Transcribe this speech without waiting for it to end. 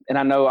And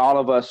I know all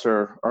of us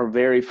are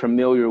very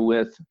familiar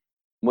with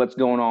what's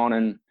going on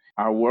in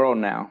our world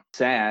now.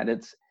 Sad.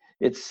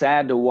 It's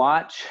sad to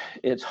watch.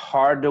 It's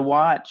hard to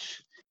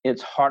watch.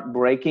 It's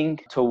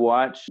heartbreaking to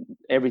watch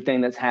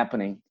everything that's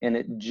happening. And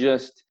it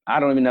just, I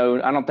don't even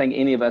know, I don't think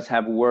any of us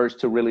have words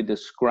to really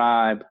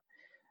describe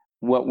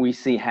what we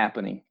see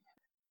happening.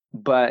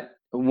 But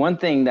one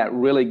thing that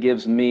really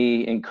gives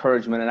me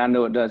encouragement, and I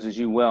know it does as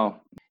you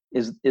well,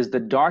 is the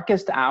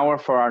darkest hour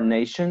for our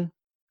nation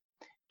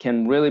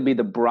can really be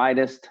the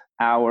brightest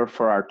hour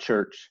for our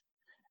church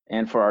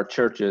and for our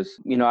churches.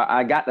 You know,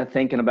 I got to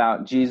thinking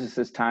about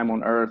Jesus's time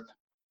on earth.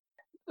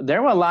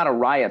 There were a lot of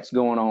riots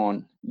going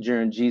on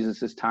during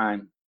Jesus's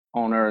time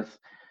on earth.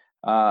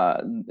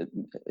 A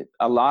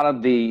lot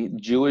of the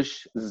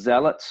Jewish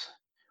zealots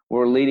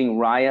were leading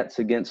riots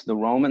against the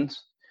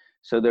Romans.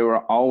 So there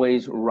were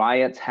always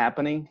riots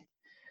happening.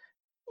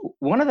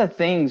 One of the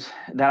things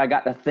that I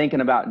got to thinking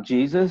about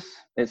Jesus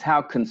is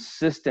how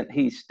consistent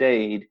he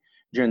stayed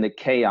during the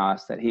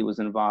chaos that he was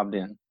involved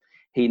in.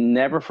 He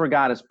never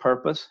forgot his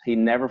purpose. He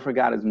never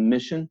forgot his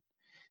mission.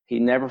 He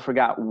never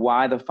forgot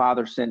why the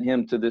Father sent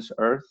him to this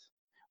earth,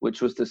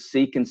 which was to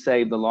seek and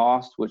save the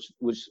lost, which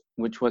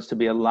was to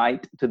be a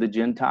light to the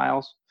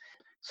Gentiles.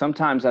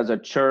 Sometimes as a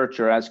church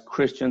or as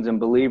Christians and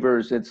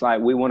believers, it's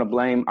like we want to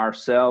blame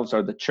ourselves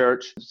or the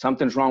church.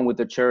 Something's wrong with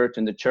the church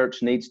and the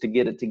church needs to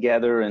get it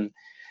together. And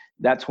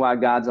that's why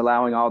God's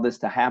allowing all this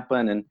to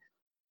happen. And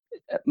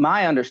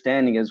my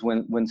understanding is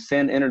when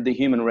sin entered the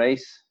human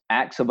race,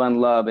 acts of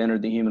unlove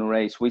entered the human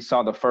race. We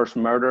saw the first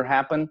murder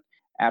happen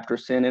after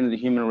sin entered the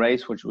human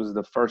race, which was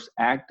the first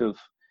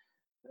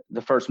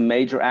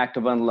major act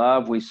of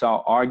unlove. We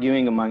saw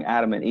arguing among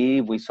Adam and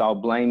Eve. We saw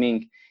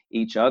blaming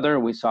each other.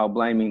 We saw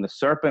blaming the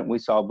serpent. We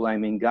saw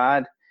blaming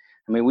God.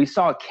 I mean, we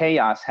saw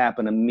chaos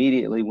happen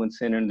immediately when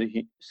sin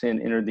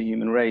entered the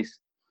human race.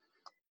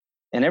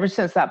 And ever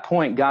since that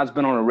point, God's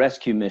been on a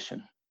rescue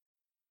mission.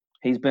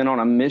 He's been on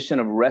a mission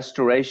of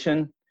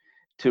restoration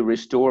to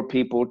restore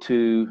people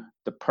to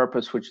the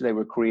purpose which they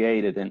were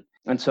created in.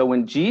 And so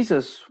when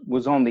Jesus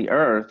was on the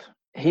earth,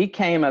 he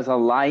came as a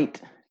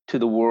light to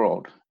the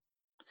world.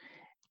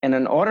 And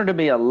in order to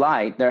be a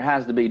light, there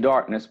has to be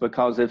darkness,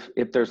 because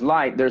if there's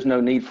light, there's no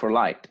need for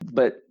light.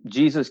 But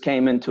Jesus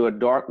came into a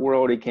dark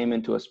world. He came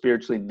into a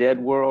spiritually dead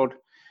world.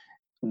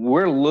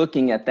 We're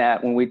looking at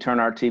that when we turn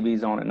our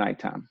TVs on at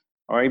nighttime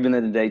or even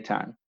in the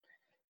daytime.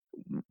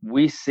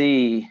 We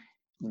see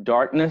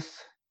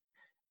darkness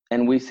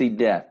and we see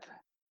death.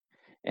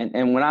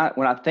 And when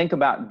I think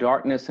about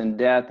darkness and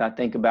death, I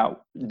think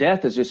about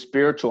death as just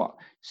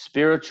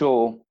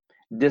spiritual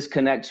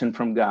disconnection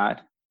from God.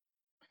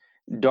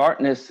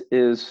 Darkness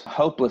is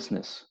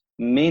hopelessness,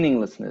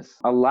 meaninglessness,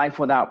 a life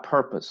without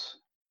purpose.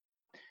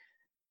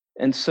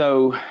 And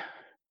so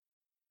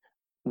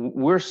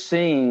we're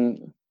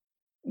seeing,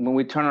 when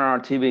we turn on our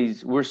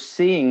TVs, we're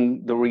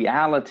seeing the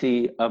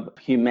reality of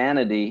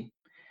humanity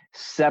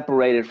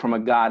separated from a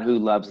God who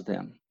loves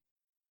them.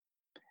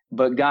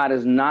 But God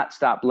has not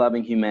stopped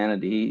loving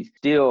humanity.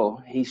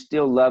 He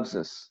still loves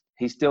us.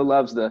 He still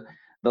loves the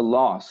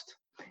lost.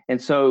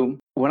 And so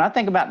when I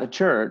think about the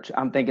church,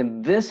 I'm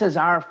thinking this is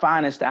our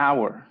finest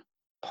hour.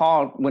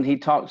 Paul, when he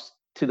talks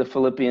to the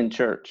Philippian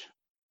church,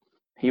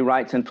 he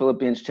writes in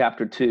Philippians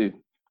chapter 2,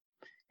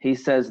 he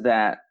says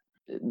that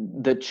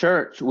the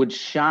church would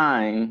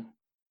shine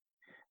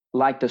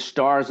like the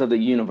stars of the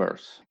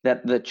universe,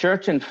 that the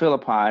church in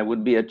Philippi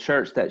would be a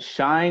church that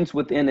shines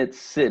within its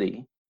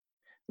city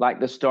like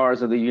the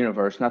stars of the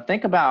universe. Now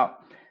think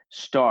about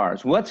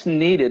stars. What's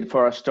needed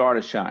for a star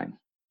to shine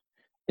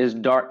is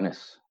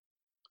darkness.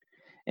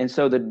 And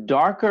so the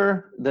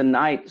darker the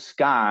night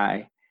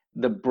sky,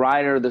 the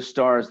brighter the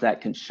stars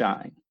that can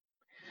shine.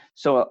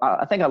 So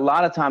I think a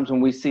lot of times when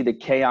we see the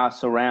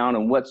chaos around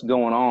and what's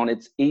going on,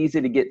 it's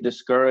easy to get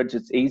discouraged.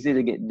 It's easy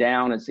to get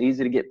down. It's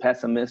easy to get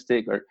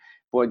pessimistic, or,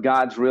 boy,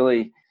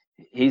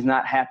 he's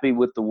not happy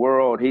with the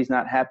world. He's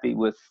not happy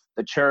with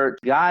the church.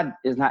 God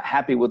is not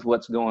happy with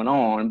what's going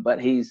on,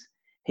 but he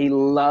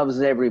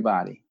loves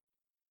everybody.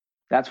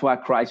 That's why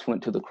Christ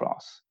went to the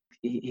cross.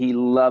 He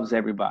loves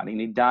everybody,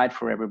 and he died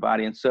for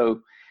everybody. And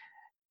so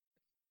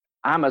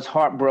I'm as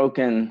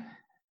heartbroken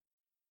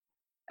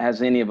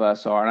as any of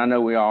us are, and I know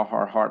we all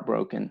are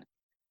heartbroken,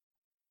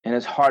 and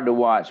it's hard to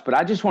watch. But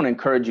I just want to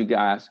encourage you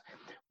guys.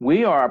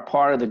 We are a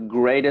part of the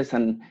greatest,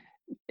 and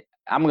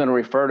I'm going to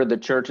refer to the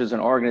church as an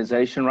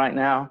organization right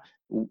now.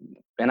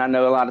 And I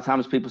know a lot of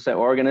times people say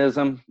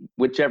organism,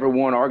 whichever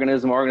one,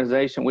 organism,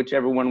 organization,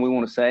 whichever one we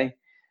want to say.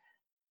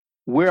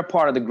 We're a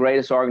part of the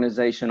greatest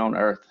organization on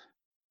earth.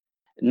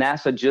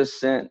 NASA just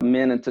sent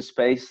men into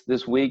space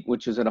this week,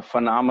 which is a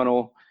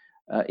phenomenal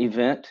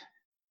event.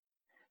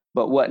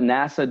 But what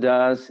NASA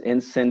does in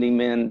sending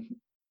men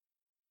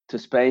to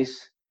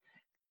space,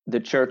 the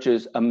church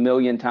is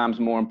 1,000,000 times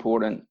more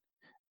important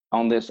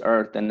on this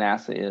earth than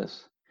NASA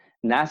is.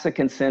 NASA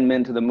can send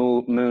men to the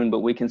moon, but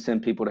we can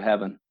send people to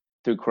heaven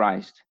through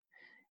Christ.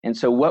 And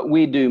so what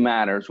we do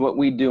matters. What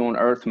we do on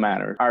earth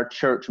matters. Our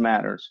church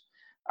matters.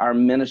 Our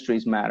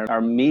ministries matter.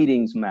 Our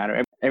meetings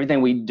matter.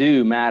 Everything we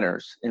do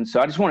matters. And so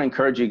I just want to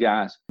encourage you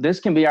guys. This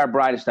can be our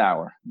brightest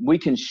hour. We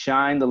can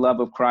shine the love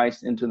of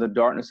Christ into the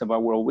darkness of our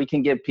world. We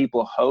can give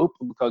people hope,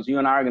 because you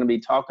and I are going to be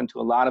talking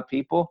to a lot of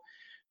people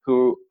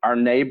who are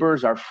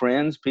neighbors, our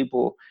friends,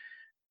 people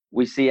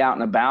we see out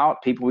and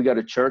about, people we go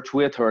to church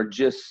with who are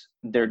just,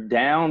 they're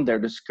down, they're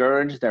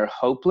discouraged, they're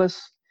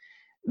hopeless.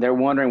 They're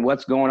wondering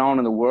what's going on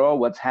in the world,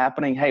 what's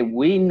happening. Hey,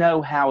 we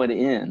know how it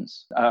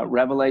ends.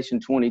 Revelation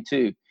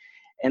 22.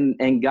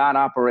 And God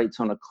operates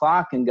on a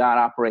clock, and God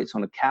operates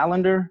on a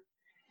calendar.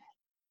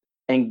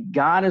 And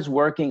God is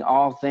working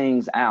all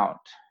things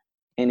out.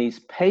 And he's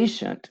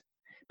patient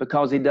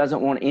because he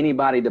doesn't want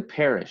anybody to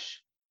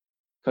perish.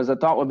 Because the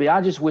thought would be,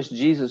 I just wish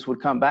Jesus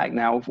would come back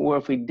now. Or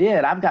if he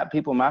did, I've got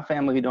people in my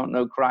family who don't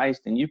know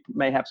Christ, and you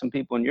may have some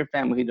people in your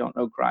family who don't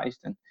know Christ.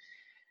 And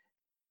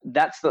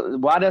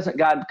why doesn't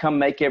God come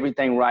make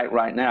everything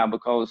right now?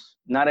 Because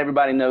not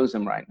everybody knows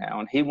him right now.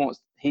 And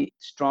he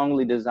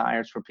strongly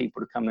desires for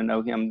people to come to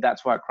know him.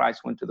 That's why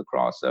Christ went to the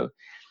cross. So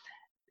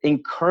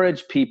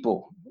encourage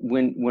people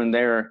when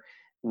they're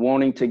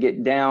wanting to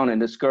get down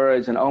and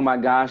discouraged and, oh my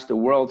gosh, the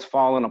world's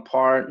falling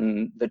apart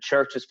and the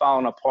church is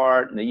falling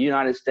apart and the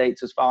United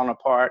States is falling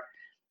apart.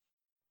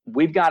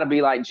 We've got to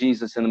be like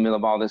Jesus in the middle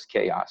of all this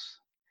chaos.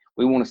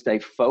 We want to stay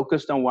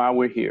focused on why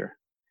we're here,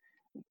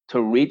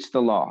 to reach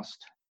the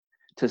lost,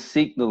 to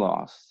seek the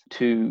lost,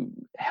 to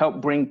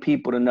help bring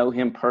people to know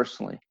him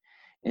personally.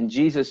 And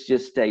Jesus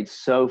just stayed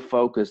so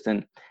focused.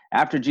 And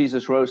after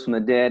Jesus rose from the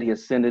dead, he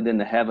ascended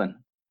into heaven.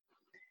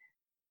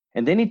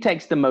 And then he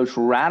takes the most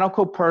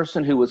radical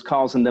person who was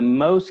causing the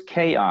most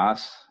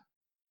chaos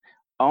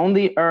on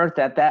the earth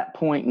at that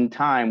point in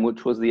time,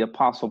 which was the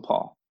Apostle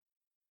Paul.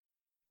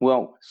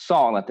 Well,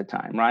 Saul at the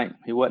time, right?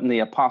 He wasn't the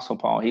Apostle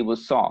Paul. He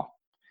was Saul.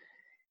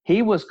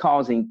 He was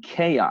causing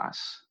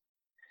chaos,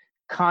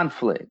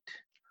 conflict,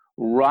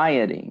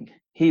 rioting.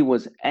 He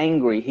was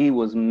angry. He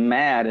was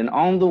mad. And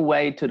on the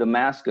way to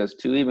Damascus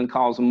to even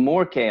cause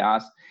more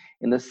chaos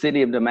in the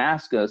city of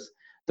Damascus,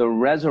 the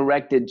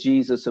resurrected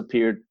Jesus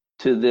appeared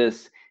to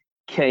this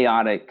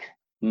chaotic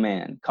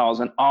man,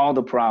 causing all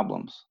the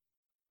problems.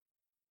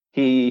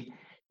 He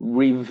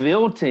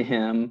revealed to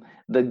him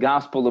the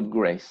gospel of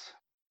grace.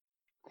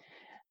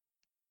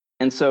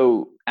 And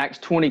so Acts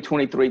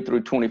 20:23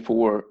 through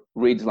 24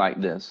 reads like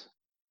this.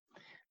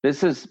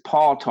 This is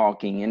Paul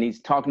talking, and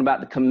he's talking about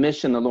the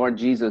commission the Lord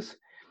Jesus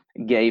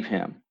gave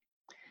him.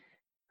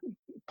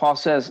 Paul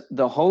says,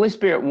 the Holy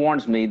Spirit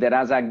warns me that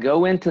as I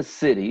go into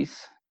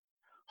cities,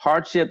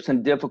 hardships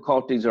and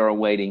difficulties are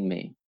awaiting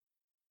me.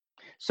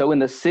 So in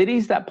the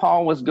cities that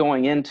Paul was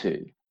going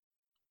into,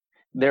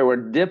 there were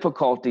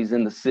difficulties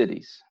in the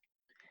cities.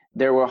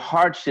 There were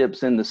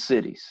hardships in the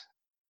cities.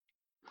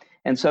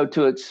 And so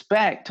to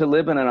expect to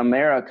live in an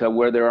America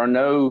where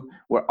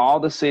where all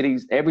the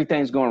cities,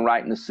 everything's going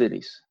right in the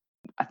cities,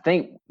 I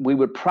think we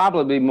would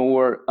probably be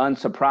more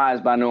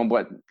unsurprised by knowing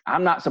what,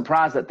 I'm not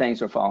surprised that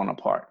things are falling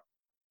apart.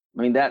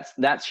 I mean,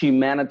 that's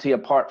humanity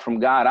apart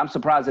from God. I'm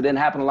surprised it didn't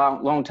happen a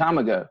long time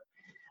ago.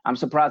 I'm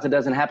surprised it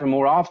doesn't happen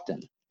more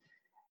often.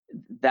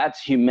 That's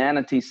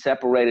humanity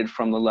separated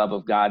from the love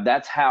of God.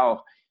 That's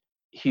how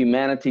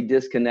humanity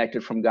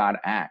disconnected from God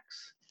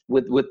acts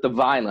with the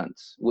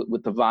violence,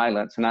 with the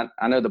violence. And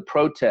I know the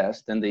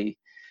protest and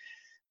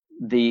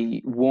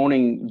the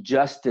wanting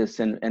justice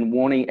and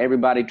wanting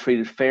everybody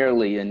treated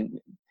fairly and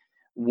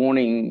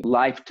wanting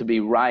life to be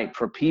right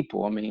for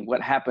people. I mean,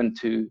 what happened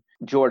to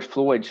George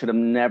Floyd should have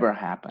never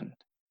happened.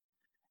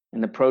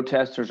 And the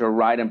protesters are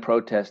right in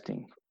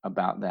protesting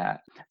about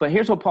that. But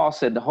here's what Paul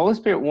said. The Holy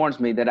Spirit warns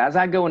me that as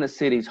I go into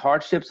cities,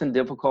 hardships and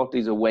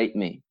difficulties await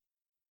me.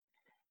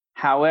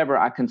 However,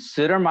 I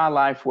consider my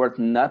life worth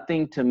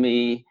nothing to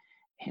me.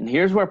 And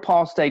here's where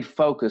Paul stayed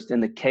focused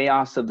in the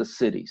chaos of the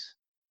cities.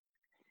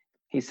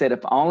 He said, if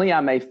only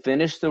I may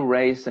finish the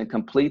race and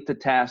complete the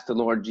task the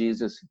Lord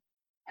Jesus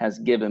has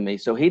given me.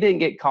 So he didn't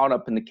get caught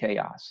up in the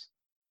chaos.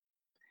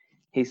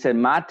 He said,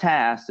 my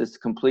task is to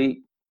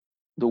complete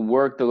the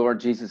work the Lord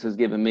Jesus has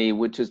given me,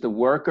 which is the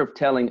work of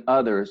telling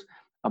others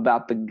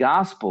about the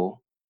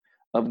gospel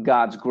of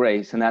God's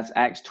grace. And that's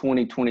Acts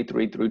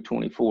 20:23 through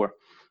 24.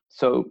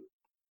 So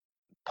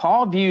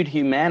Paul viewed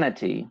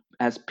humanity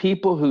as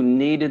people who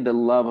needed the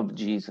love of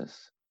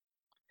Jesus,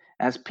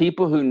 as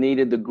people who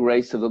needed the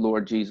grace of the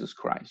Lord Jesus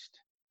Christ.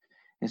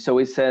 And so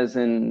he says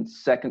in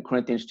 2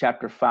 Corinthians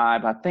chapter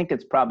 5, I think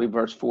it's probably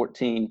verse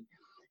 14,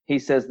 he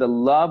says, the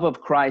love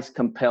of Christ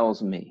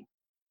compels me,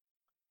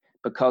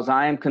 because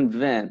I am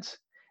convinced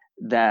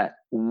that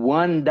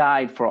one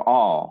died for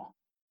all,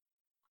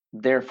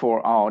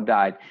 therefore all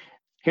died.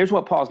 Here's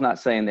what Paul's not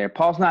saying there.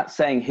 Paul's not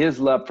saying his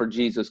love for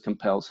Jesus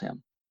compels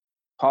him.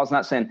 Paul's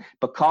not saying,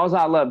 because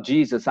I love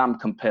Jesus, I'm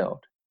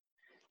compelled.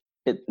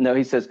 No,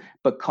 he says,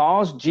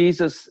 because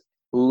Jesus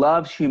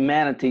loves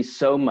humanity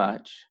so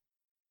much,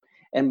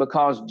 and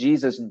because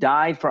Jesus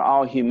died for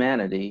all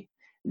humanity,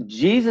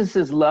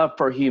 Jesus's love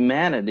for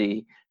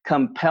humanity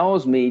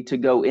compels me to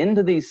go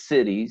into these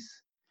cities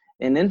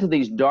and into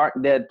these dark,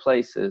 dead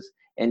places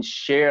and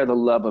share the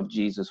love of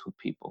Jesus with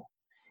people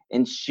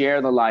and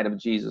share the light of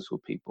Jesus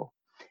with people.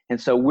 And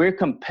so we're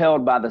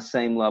compelled by the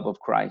same love of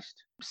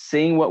Christ.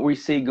 Seeing what we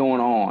see going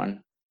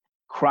on,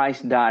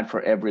 Christ died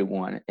for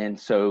everyone. And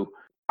so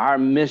our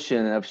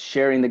mission of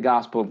sharing the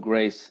gospel of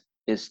grace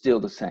is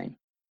still the same.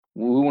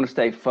 We want to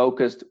stay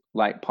focused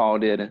like Paul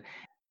did. And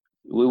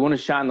we want to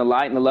shine the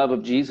light and the love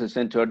of Jesus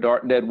into a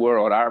dark, dead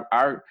world.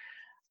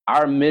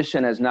 Our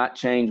mission has not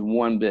changed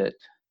one bit.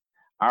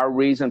 Our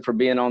reason for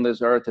being on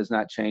this earth has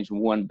not changed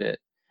one bit.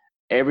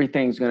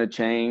 Everything's going to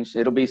change.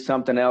 It'll be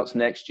something else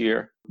next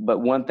year. But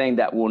one thing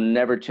that will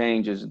never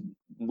change is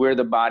we're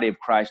the body of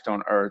Christ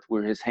on earth.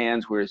 We're his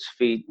hands, we're his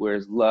feet, we're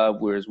his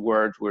love, we're his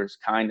words, we're his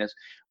kindness,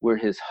 we're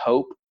his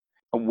hope.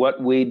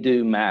 What we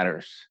do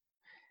matters.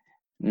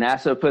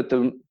 NASA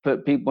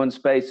put people in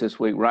space this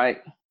week,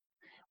 right?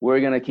 We're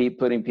going to keep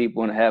putting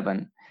people in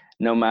heaven,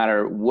 no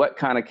matter what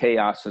kind of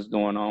chaos is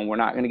going on. We're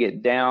not going to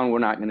get down. We're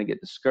not going to get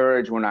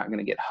discouraged. We're not going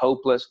to get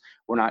hopeless.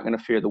 We're not going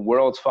to fear the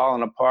world's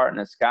falling apart and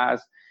the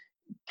sky's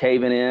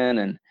caving in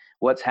and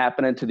what's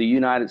happening to the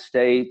United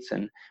States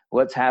and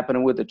what's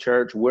happening with the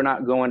church. We're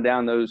not going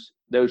down those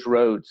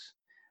roads.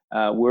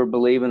 We're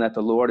believing that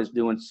the Lord is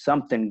doing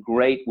something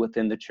great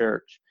within the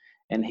church,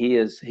 and he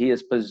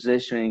is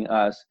positioning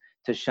us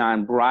to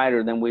shine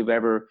brighter than we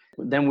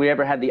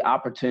ever had the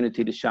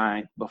opportunity to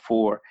shine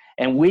before.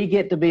 And we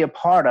get to be a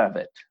part of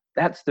it.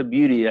 That's the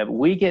beauty of it.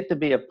 We get to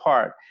be a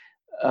part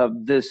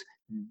of this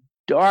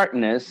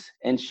darkness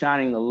and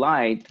shining the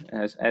light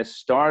as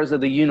stars of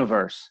the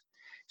universe,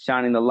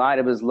 shining the light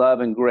of his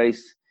love and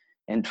grace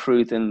and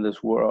truth in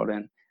this world.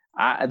 And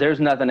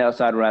there's nothing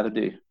else I'd rather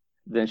do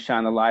than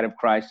shine the light of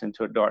Christ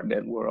into a dark,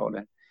 dead world.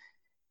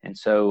 And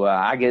so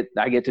I get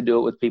to do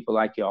it with people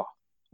like y'all.